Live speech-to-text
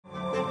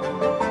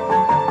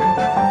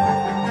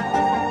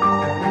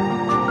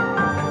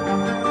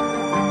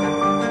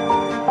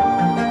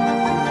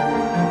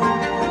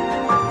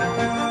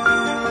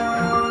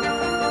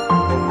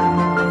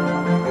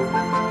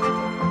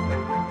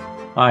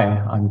Hi,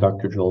 I'm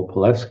Dr. Joel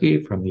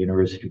Palefsky from the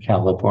University of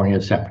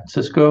California, San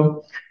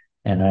Francisco,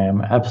 and I am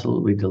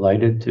absolutely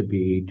delighted to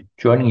be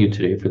joining you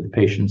today for the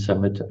Patient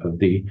Summit of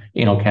the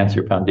Anal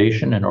Cancer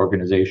Foundation, an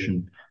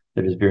organization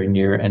that is very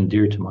near and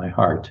dear to my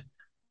heart.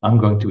 I'm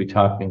going to be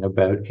talking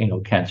about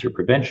anal cancer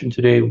prevention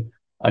today,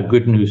 a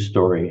good news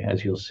story,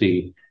 as you'll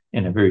see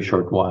in a very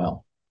short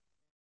while.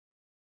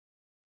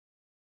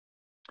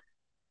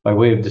 By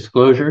way of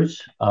disclosures,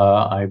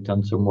 I've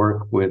done some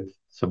work with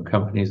some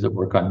companies that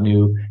work on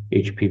new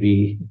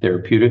HPV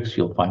therapeutics.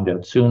 You'll find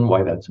out soon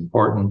why that's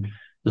important,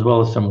 as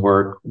well as some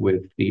work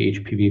with the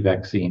HPV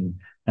vaccine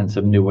and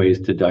some new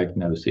ways to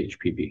diagnose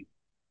HPV.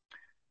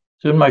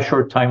 So in my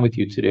short time with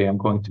you today, I'm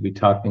going to be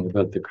talking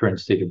about the current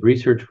state of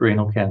research for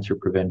anal cancer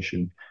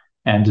prevention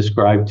and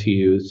describe to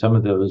you some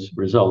of those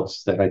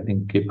results that I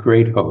think give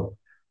great hope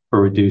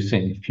for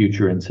reducing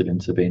future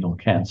incidence of anal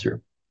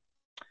cancer.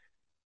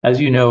 As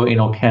you know,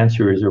 anal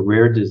cancer is a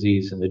rare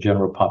disease in the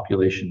general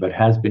population, but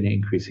has been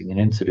increasing in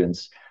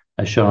incidence,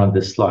 as shown on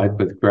this slide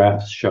with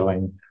graphs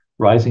showing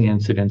rising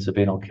incidence of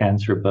anal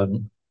cancer,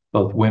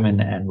 both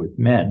women and with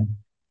men.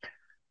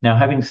 Now,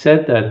 having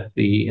said that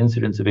the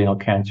incidence of anal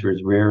cancer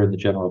is rare in the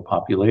general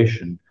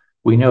population,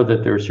 we know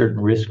that there are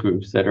certain risk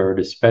groups that are at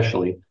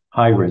especially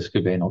high risk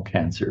of anal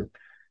cancer.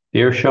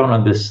 They are shown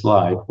on this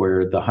slide,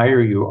 where the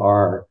higher you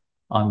are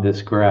on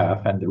this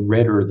graph and the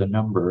redder the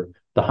number,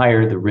 the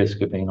higher the risk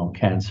of anal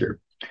cancer.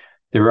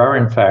 There are,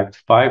 in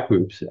fact, 5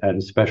 groups at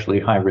especially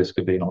high risk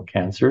of anal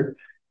cancer.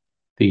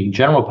 The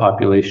general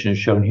population is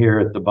shown here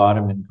at the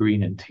bottom in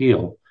green and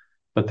teal,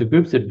 but the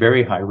groups at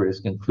very high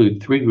risk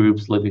include 3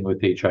 groups living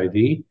with HIV,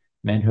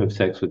 men who have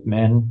sex with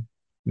men,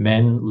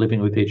 men living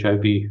with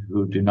HIV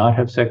who do not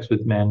have sex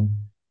with men,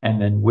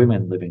 and then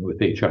women living with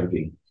HIV.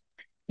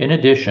 In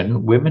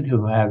addition, women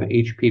who have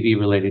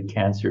HPV-related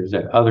cancers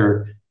at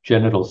other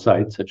genital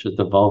sites, such as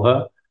the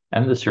vulva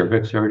and the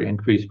cervix, are at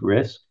increased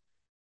risk,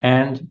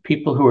 and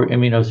people who are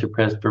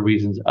immunosuppressed for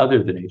reasons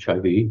other than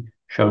HIV,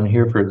 shown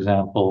here, for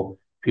example,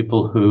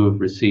 people who've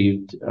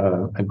received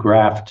a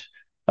graft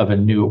of a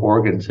new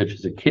organ, such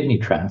as a kidney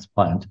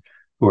transplant,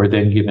 who are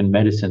then given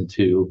medicine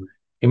to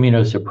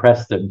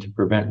immunosuppress them to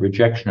prevent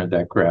rejection of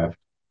that graft,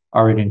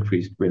 are at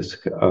increased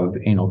risk of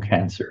anal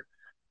cancer.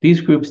 These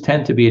groups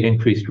tend to be at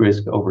increased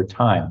risk over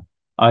time,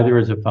 either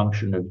as a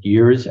function of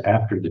years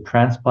after the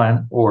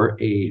transplant or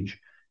age,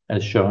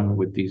 as shown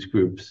with these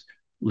groups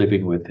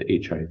living with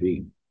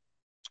HIV.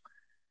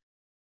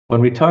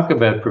 When we talk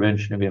about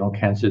prevention of anal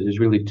cancer, there's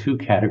really 2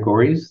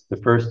 categories. The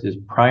first is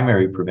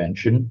primary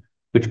prevention,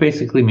 which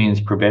basically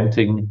means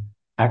preventing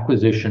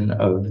acquisition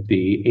of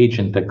the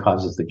agent that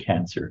causes the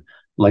cancer.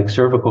 Like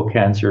cervical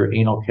cancer,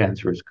 anal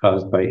cancer is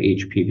caused by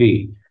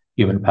HPV,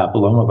 human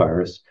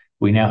papillomavirus.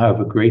 We now have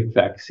a great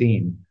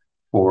vaccine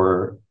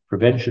for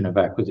prevention of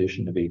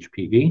acquisition of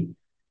HPV,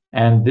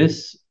 and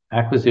this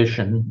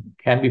acquisition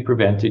can be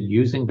prevented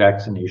using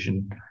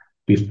vaccination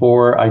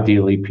before,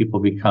 ideally,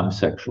 people become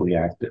sexually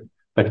active,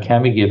 but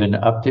can be given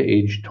up to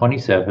age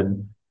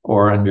 27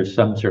 or, under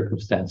some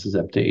circumstances,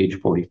 up to age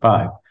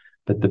 45.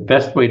 But the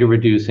best way to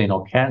reduce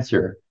anal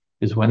cancer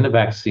is when the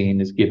vaccine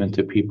is given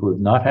to people who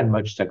have not had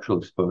much sexual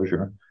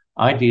exposure,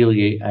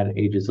 ideally at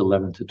ages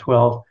 11 to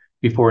 12,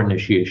 before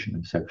initiation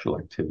of sexual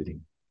activity.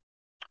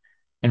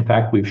 In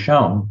fact, we've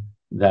shown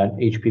that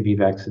HPV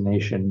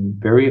vaccination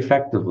very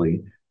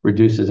effectively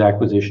reduces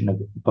acquisition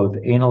of both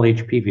anal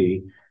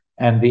HPV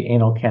and the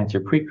anal cancer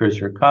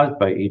precursor caused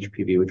by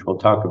HPV, which we'll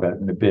talk about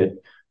in a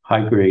bit,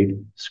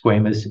 high-grade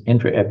squamous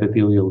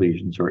intraepithelial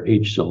lesions, or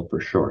HSIL for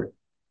short.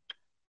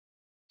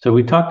 So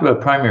we talked about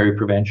primary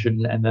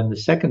prevention, and then the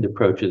second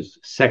approach is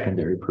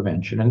secondary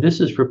prevention. And this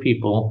is for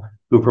people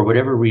who, for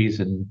whatever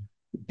reason,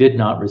 did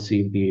not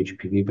receive the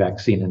HPV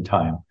vaccine in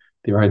time.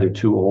 They're either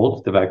too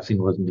old, the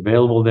vaccine wasn't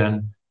available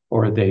then,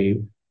 or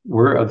they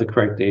were of the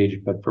correct age,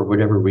 but for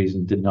whatever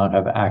reason did not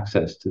have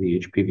access to the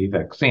HPV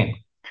vaccine.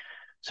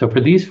 So for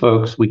these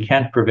folks, we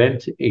can't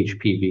prevent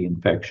HPV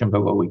infection,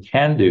 but what we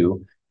can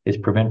do is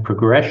prevent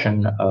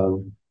progression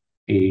of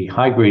a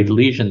high-grade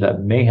lesion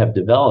that may have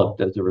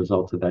developed as a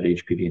result of that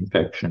HPV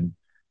infection,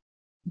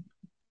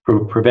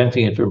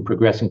 preventing it from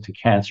progressing to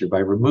cancer by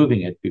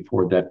removing it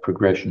before that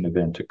progression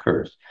event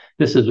occurs.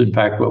 This is, in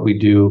fact, what we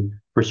do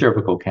for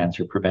cervical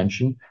cancer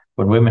prevention.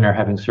 When women are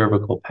having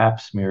cervical pap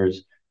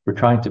smears, we're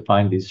trying to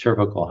find these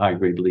cervical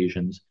high-grade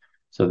lesions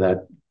so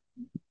that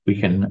we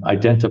can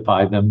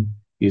identify them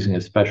using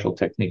a special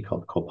technique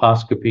called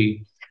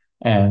colposcopy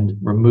and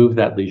remove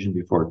that lesion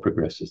before it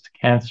progresses to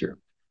cancer.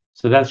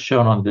 So that's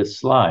shown on this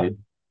slide.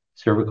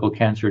 Cervical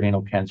cancer and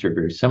anal cancer are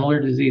very similar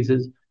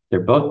diseases. They're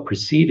both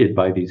preceded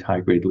by these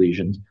high-grade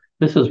lesions.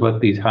 This is what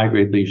these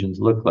high-grade lesions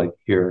look like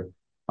here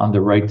on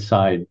the right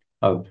side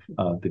of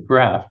the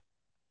graph,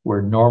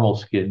 where normal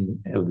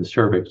skin of the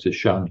cervix is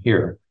shown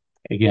here.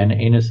 Again,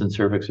 anus and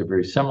cervix are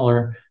very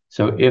similar.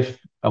 So if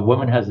a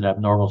woman has an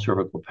abnormal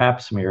cervical pap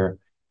smear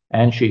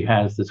and she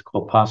has this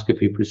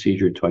colposcopy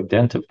procedure to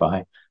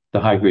identify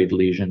the high-grade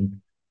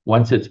lesion,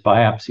 once it's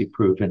biopsy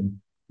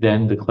proven,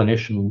 then the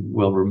clinician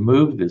will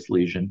remove this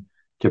lesion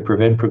to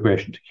prevent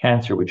progression to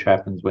cancer, which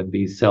happens when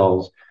these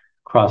cells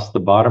cross the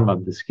bottom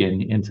of the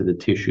skin into the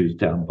tissues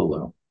down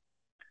below.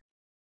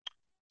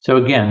 So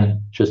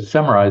again, just to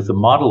summarize, the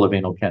model of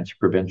anal cancer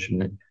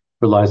prevention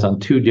relies on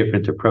two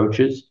different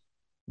approaches.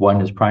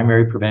 One is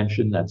primary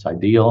prevention, that's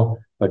ideal,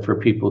 but for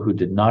people who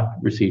did not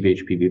receive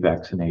HPV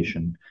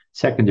vaccination,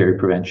 secondary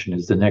prevention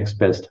is the next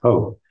best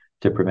hope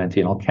to prevent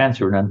anal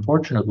cancer. And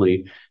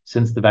unfortunately,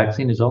 since the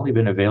vaccine has only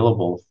been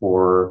available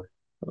for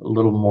a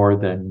little more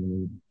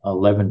than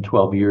 11,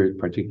 12 years,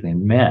 particularly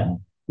in men,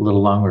 a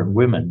little longer in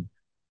women,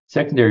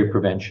 secondary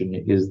prevention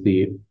is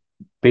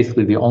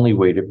basically the only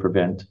way to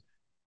prevent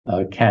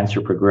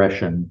cancer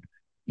progression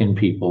in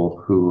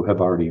people who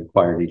have already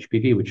acquired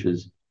HPV, which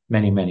is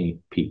many, many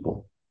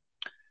people.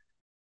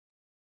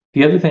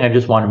 The other thing I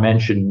just want to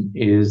mention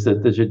is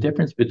that there's a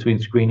difference between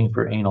screening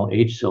for anal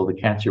HSIL, the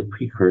cancer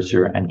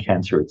precursor, and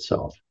cancer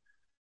itself.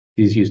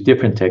 These use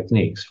different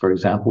techniques. For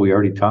example, we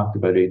already talked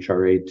about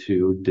HRA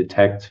to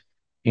detect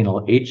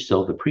anal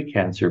HSIL, the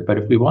precancer, but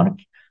if we want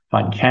to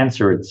find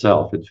cancer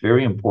itself, it's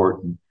very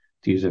important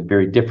to use a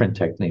very different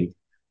technique,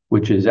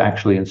 which is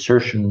actually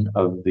insertion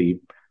of the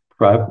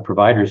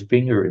provider's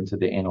finger into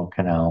the anal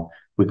canal.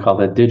 We call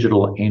that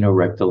digital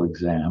anorectal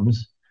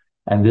exams.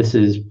 And this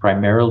is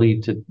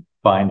primarily to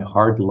find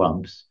hard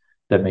lumps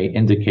that may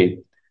indicate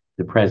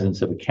the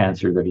presence of a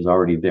cancer that is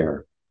already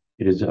there.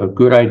 It is a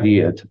good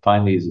idea to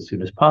find these as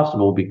soon as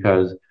possible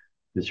because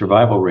the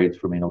survival rates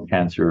from anal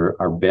cancer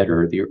are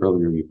better the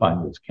earlier you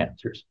find those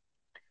cancers.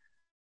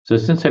 So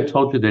since I've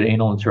told you that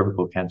anal and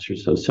cervical cancer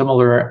is so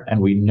similar, and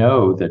we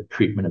know that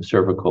treatment of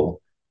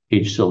cervical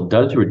HSIL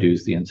does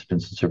reduce the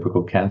incidence of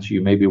cervical cancer,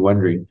 you may be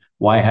wondering,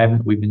 why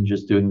haven't we been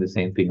just doing the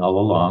same thing all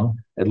along,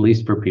 at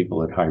least for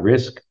people at high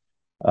risk,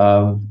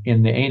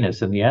 in the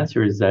anus? And the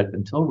answer is that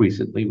until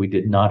recently, we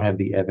did not have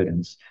the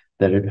evidence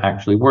that it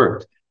actually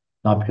worked.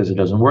 Not because it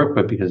doesn't work,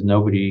 but because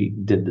nobody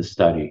did the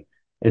study.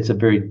 It's a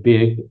very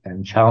big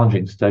and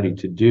challenging study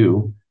to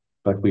do,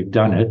 but we've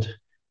done it.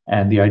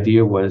 And the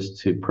idea was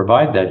to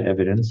provide that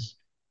evidence.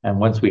 And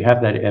once we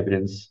have that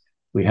evidence,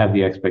 we have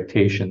the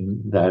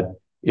expectation that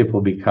it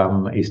will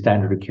become a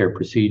standard of care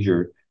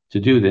procedure to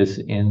do this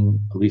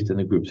at least in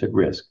the groups at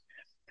risk.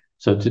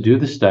 So to do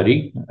the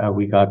study,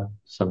 we got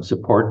some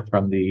support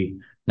from the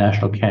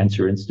National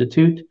Cancer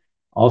Institute,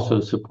 also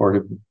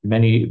supported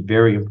many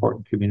very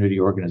important community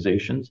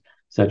organizations,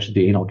 such as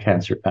the Anal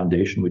Cancer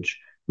Foundation, which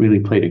really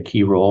played a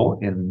key role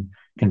in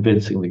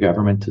convincing the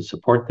government to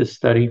support this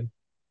study.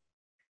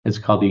 It's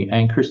called the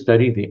ANCHOR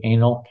study, the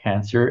Anal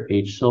Cancer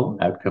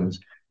HSIL Outcomes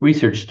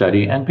Research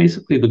Study. And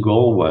basically the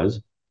goal was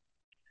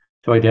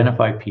to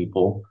identify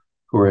people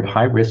who are at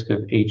high risk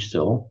of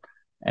HSIL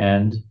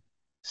and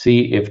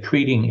see if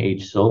treating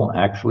HSIL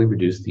actually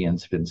reduced the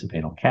incidence of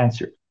anal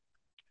cancer.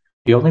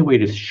 The only way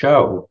to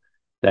show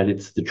that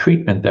it's the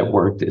treatment that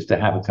worked is to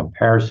have a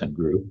comparison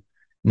group,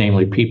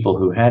 namely people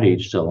who had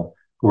HSIL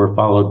who were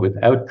followed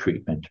without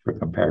treatment for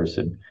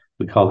comparison.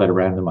 We call that a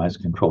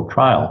randomized controlled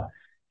trial.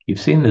 You've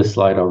seen this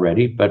slide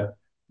already, but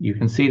you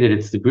can see that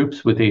it's the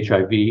groups with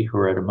HIV who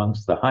are at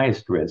amongst the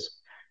highest risk.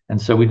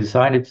 And so we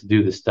decided to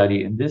do the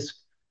study in this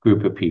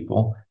group of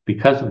people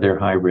because of their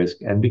high risk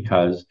and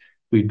because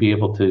we'd be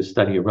able to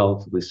study a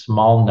relatively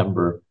small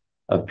number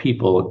of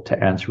people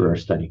to answer our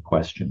study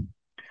question.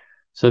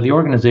 So the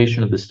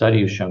organization of the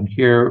study is shown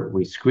here.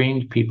 We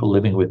screened people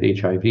living with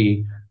HIV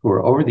who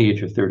are over the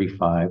age of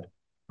 35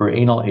 for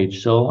anal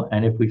HSIL,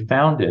 and if we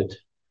found it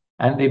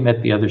and they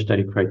met the other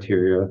study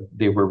criteria,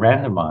 they were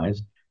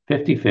randomized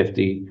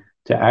 50-50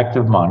 to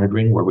active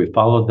monitoring, where we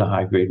followed the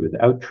high grade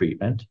without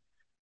treatment,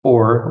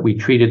 or we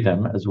treated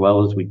them as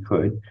well as we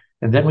could.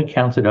 And then we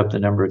counted up the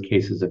number of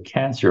cases of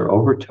cancer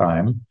over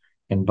time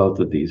in both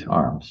of these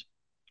arms.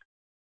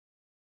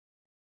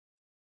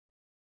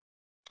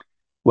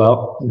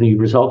 Well, the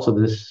results of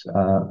this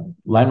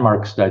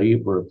landmark study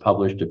were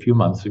published a few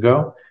months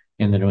ago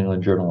in the New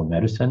England Journal of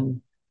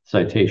Medicine.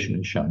 Citation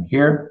is shown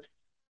here.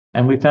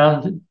 And we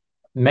found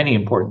many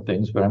important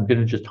things, but I'm going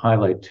to just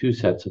highlight two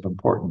sets of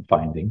important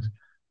findings.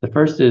 The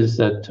first is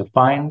that to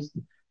find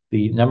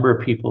the number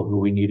of people who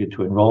we needed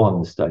to enroll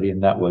in the study,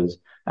 and that was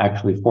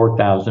actually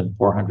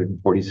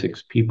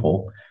 4,446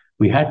 people,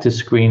 we had to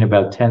screen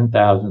about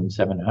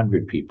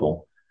 10,700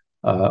 people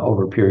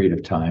over a period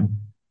of time.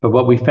 But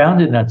what we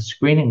found in that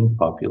screening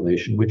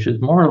population, which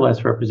is more or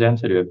less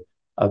representative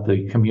of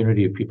the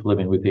community of people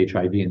living with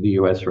HIV in the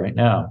US right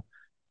now,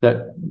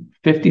 that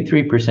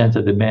 53%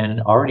 of the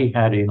men already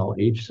had anal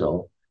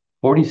HSIL,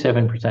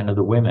 47% of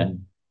the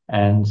women,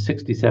 and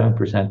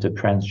 67% of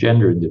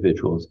transgender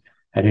individuals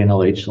had anal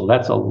HSIL.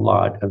 That's a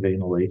lot of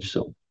anal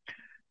HSIL.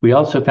 We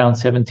also found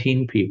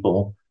 17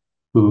 people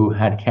who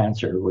had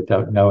cancer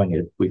without knowing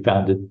it. We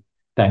found it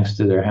thanks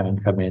to their having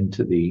come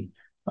into the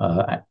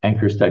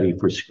ANCHOR study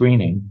for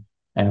screening.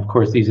 And of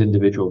course, these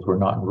individuals were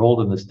not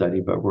enrolled in the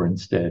study, but were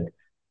instead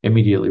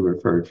immediately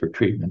referred for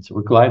treatment. So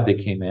we're glad they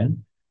came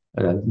in.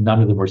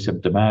 None of them were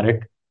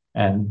symptomatic.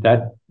 And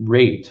that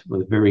rate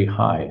was very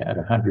high at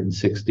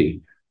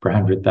 160 per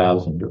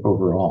 100,000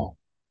 overall.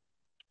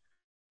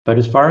 But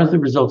as far as the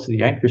results of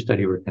the anchor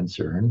study were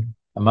concerned,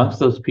 amongst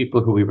those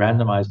people who we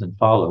randomized and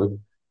followed,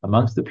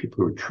 amongst the people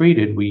who were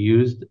treated, we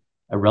used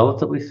a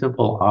relatively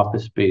simple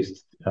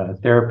office-based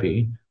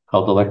therapy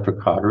called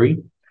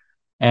electrocautery.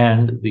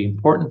 And the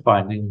important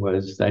finding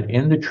was that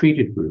in the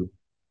treated group,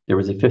 there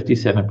was a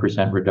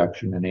 57%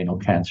 reduction in anal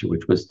cancer,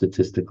 which was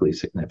statistically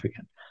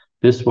significant.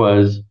 This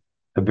was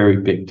a very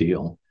big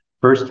deal.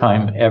 First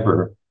time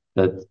ever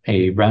that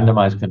a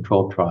randomized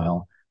controlled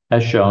trial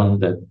has shown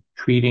that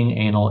treating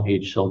anal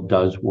HSIL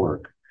does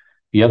work.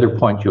 The other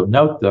point you'll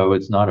note, though,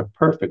 it's not a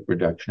perfect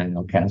reduction in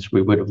anal cancer.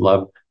 We would have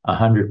loved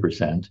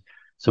 100%.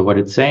 So what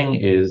it's saying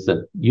is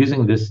that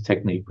using this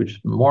technique, which is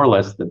more or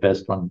less the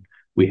best one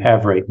we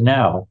have right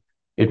now,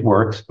 it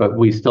works, but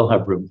we still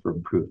have room for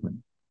improvement.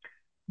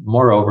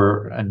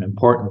 Moreover, and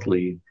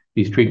importantly,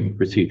 these treatment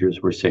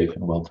procedures were safe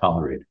and well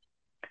tolerated.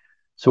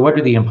 So what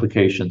are the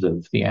implications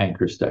of the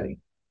anchor study?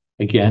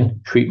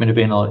 Again, treatment of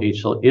anal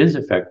HSIL is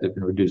effective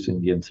in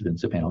reducing the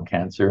incidence of anal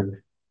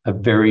cancer, a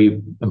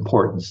very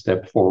important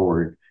step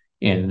forward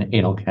in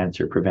anal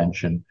cancer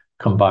prevention,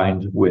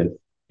 combined with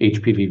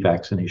HPV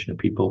vaccination of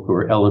people who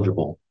are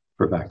eligible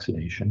for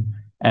vaccination.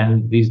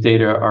 And these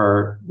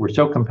data were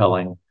so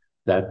compelling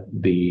that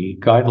the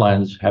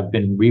guidelines have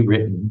been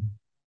rewritten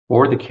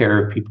for the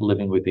care of people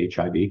living with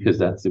HIV, because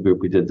that's the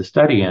group we did the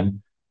study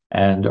in,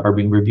 and are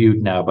being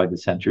reviewed now by the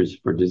Centers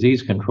for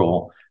Disease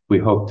Control. We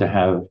hope to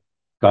have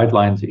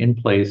guidelines in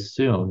place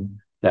soon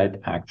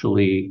that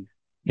actually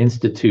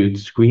institute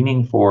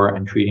screening for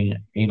and treating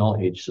anal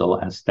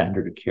HSIL as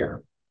standard of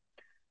care.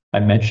 I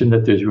mentioned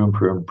that there's room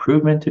for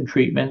improvement in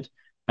treatment,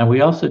 and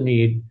we also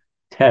need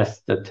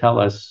tests that tell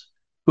us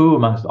who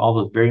amongst all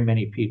those very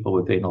many people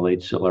with anal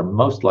HSIL are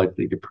most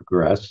likely to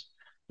progress,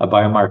 a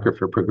biomarker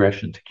for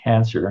progression to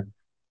cancer,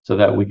 so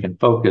that we can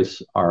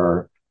focus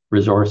our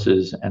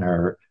resources and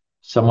our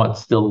somewhat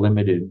still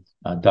limited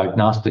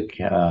diagnostic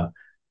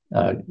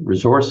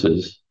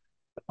resources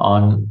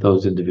on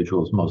those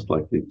individuals most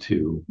likely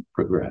to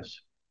progress.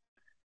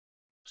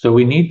 So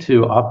we need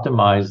to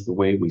optimize the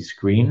way we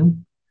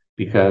screen,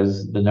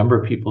 because the number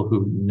of people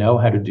who know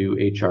how to do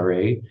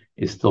HRA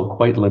is still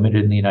quite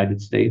limited in the United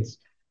States.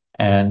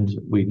 And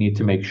we need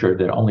to make sure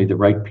that only the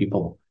right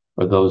people,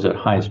 or those at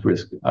highest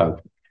risk of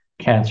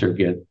cancer,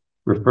 get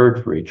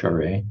referred for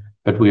HRA.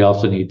 But we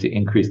also need to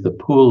increase the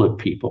pool of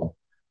people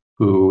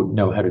who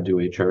know how to do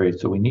HRA.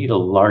 So we need a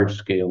large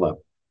scale up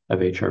of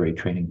HRA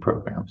training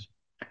programs.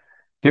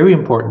 Very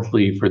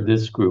importantly for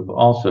this group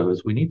also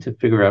is we need to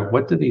figure out,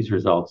 what do these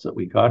results that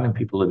we got in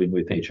people living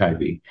with HIV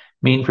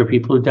mean for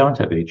people who don't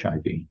have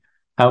HIV?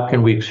 How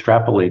can we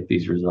extrapolate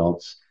these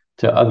results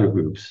to other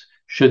groups?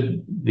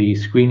 Should the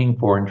screening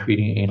for and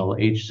treating anal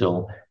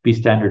HSIL be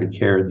standard of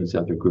care in these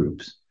other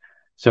groups?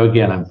 So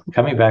again, I'm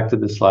coming back to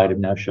the slide I've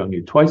now shown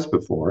you twice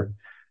before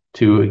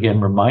to again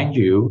remind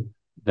you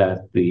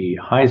that the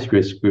highest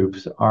risk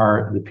groups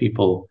are the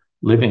people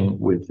living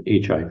with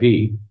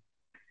HIV.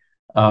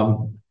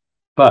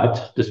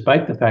 But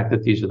despite the fact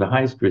that these are the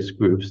highest risk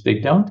groups, they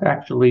don't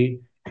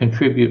actually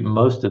contribute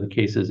most of the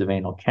cases of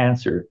anal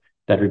cancer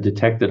that are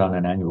detected on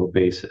an annual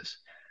basis.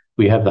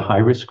 We have the high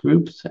risk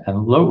groups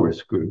and low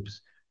risk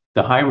groups.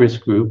 The high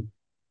risk group,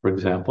 for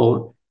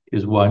example,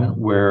 is one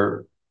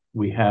where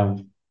we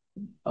have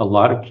a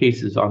lot of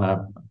cases on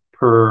a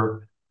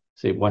per,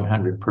 say,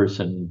 100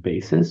 person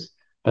basis,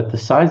 but the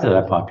size of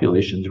that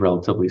population is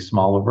relatively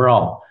small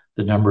overall.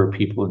 The number of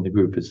people in the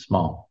group is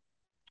small.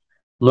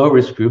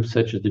 Low-risk groups,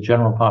 such as the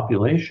general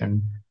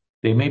population,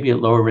 they may be at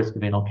lower risk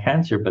of anal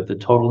cancer, but the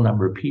total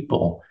number of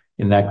people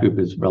in that group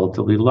is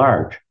relatively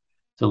large.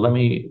 So let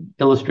me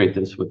illustrate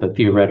this with a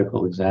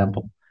theoretical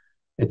example.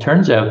 It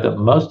turns out that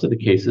most of the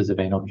cases of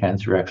anal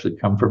cancer actually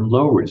come from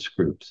low-risk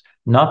groups,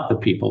 not the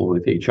people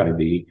with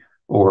HIV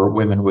or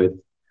women with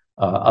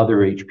other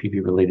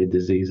HPV-related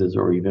diseases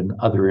or even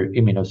other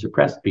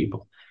immunosuppressed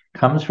people. It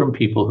comes from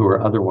people who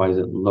are otherwise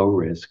at low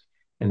risk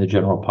in the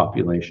general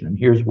population. And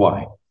here's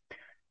why.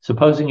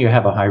 Supposing you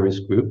have a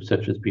high-risk group,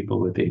 such as people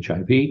with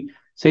HIV,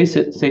 say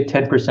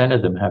 10%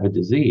 of them have a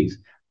disease,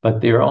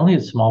 but they're only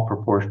a small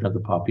proportion of the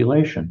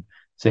population.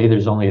 Say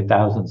there's only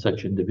 1,000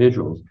 such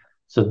individuals.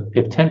 So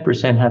if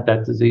 10% had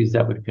that disease,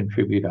 that would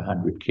contribute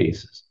 100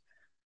 cases.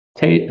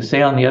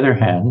 Say, on the other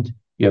hand,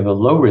 you have a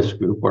low-risk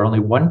group where only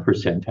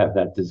 1% have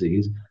that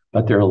disease,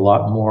 but there are a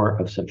lot more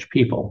of such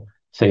people,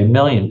 say 1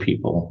 million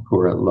people who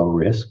are at low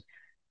risk.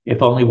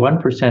 If only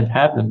 1%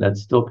 have them, that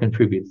still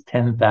contributes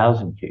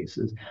 10,000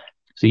 cases.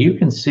 So you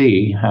can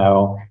see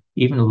how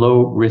even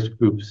low risk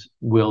groups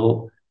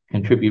will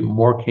contribute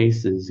more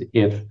cases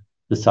if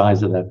the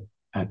size of that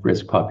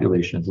at-risk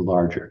population is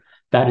larger.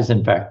 That is,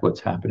 in fact, what's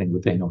happening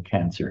with anal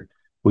cancer.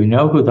 We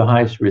know who the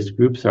highest risk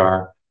groups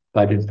are,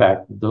 but in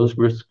fact, those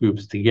risk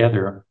groups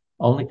together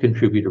only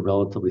contribute a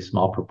relatively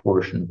small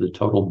proportion of the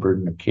total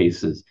burden of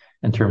cases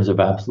in terms of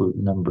absolute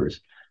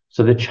numbers.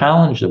 So the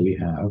challenge that we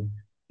have,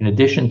 in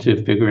addition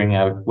to figuring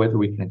out whether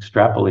we can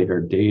extrapolate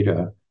our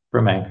data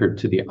from anchored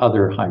to the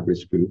other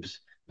high-risk groups,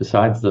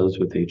 besides those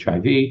with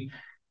HIV,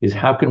 is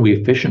how can we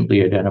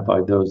efficiently identify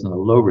those in the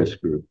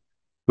low-risk group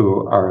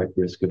who are at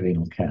risk of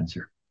anal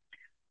cancer.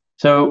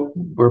 So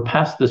we're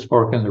past this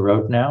fork in the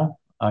road now.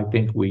 I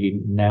think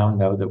we now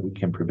know that we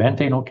can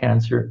prevent anal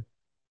cancer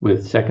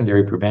with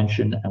secondary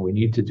prevention, and we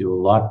need to do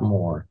a lot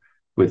more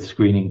with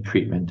screening,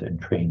 treatment, and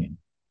training.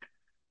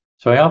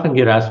 So I often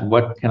get asked,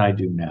 what can I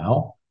do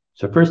now?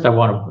 So first, I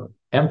want to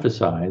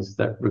emphasize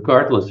that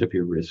regardless of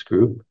your risk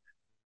group,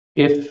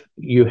 if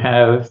you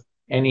have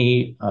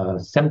any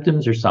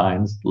symptoms or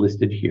signs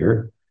listed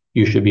here,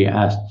 you should be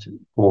asked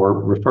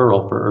for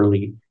referral for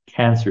early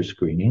cancer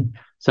screening,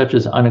 such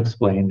as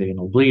unexplained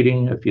anal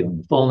bleeding, a feeling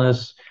of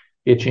fullness,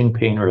 itching,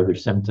 pain, or other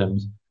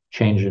symptoms,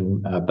 change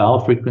in bowel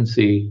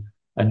frequency,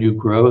 a new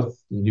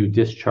growth, new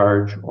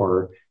discharge,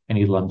 or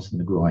any lumps in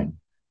the groin.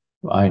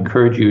 I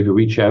encourage you to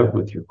reach out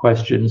with your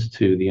questions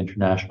to the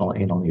International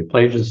Anal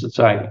Neoplasia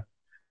Society,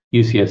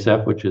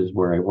 UCSF, which is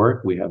where I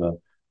work. We have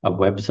a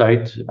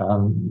website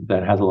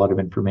that has a lot of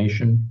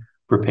information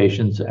for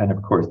patients, and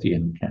of course, the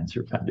Anal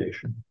Cancer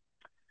Foundation.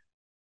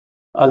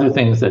 Other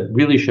things that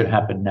really should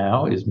happen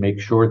now is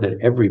make sure that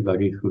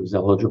everybody who's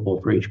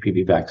eligible for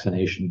HPV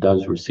vaccination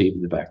does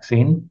receive the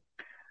vaccine.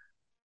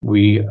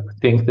 We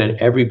think that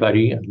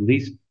everybody, at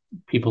least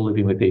people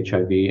living with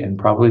HIV and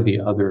probably the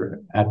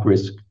other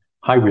at-risk,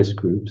 high-risk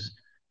groups,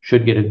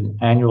 should get an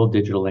annual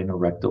digital anal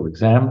rectal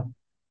exam.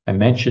 I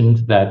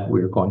mentioned that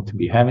we're going to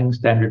be having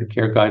standard of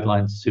care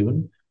guidelines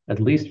soon, at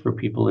least for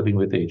people living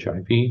with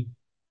HIV.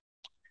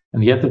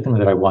 And the other thing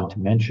that I want to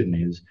mention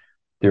is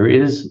there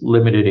is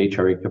limited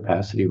HRA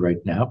capacity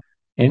right now.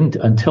 And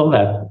until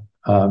that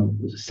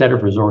set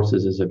of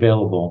resources is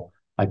available,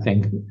 I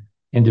think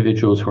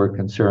individuals who are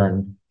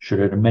concerned should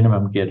at a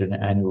minimum get an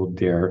annual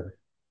DARE,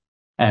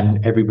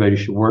 and everybody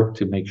should work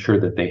to make sure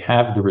that they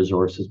have the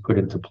resources put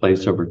into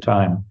place over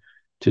time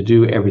to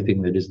do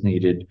everything that is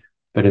needed.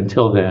 But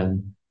until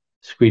then,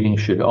 screening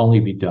should only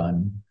be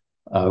done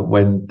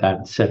when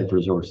that set of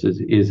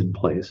resources is in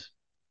place.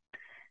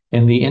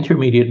 In the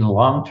intermediate and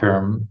long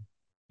term,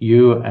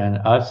 you and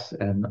us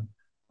and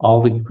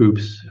all the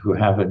groups who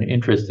have an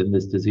interest in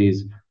this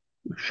disease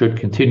should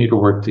continue to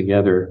work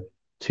together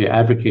to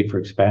advocate for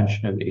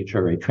expansion of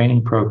HRA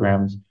training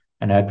programs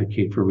and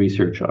advocate for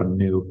research on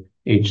new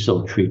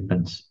HSIL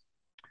treatments.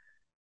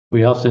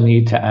 We also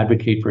need to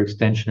advocate for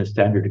extension of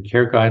standard of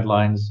care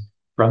guidelines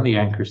from the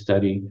anchor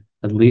study,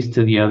 at least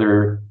to the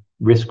other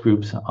risk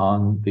groups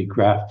on the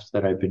graphs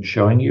that I've been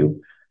showing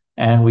you.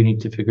 And we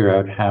need to figure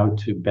out how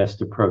to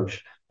best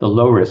approach the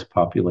low-risk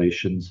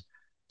populations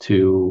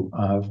to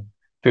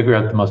figure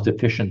out the most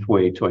efficient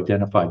way to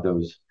identify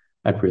those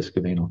at risk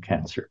of anal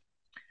cancer.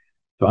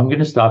 So I'm going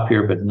to stop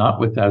here, but not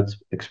without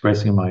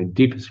expressing my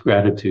deepest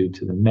gratitude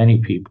to the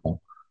many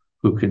people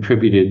who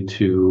contributed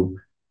to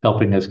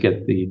helping us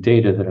get the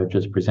data that I've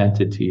just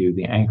presented to you,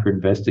 the anchor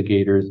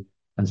investigators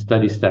and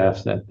study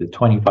staffs at the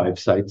 25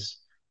 sites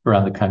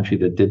around the country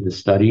that did the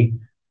study,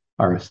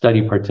 our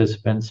study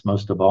participants,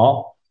 most of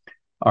all,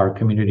 our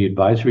community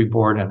advisory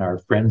board, and our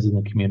friends in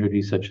the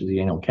community, such as the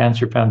Anal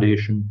Cancer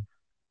Foundation,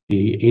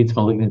 the AIDS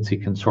Malignancy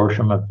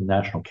Consortium of the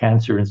National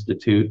Cancer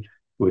Institute,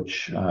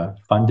 which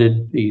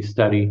funded the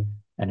study,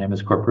 and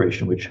MS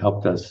Corporation, which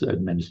helped us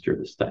administer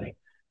the study.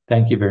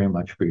 Thank you very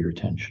much for your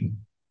attention.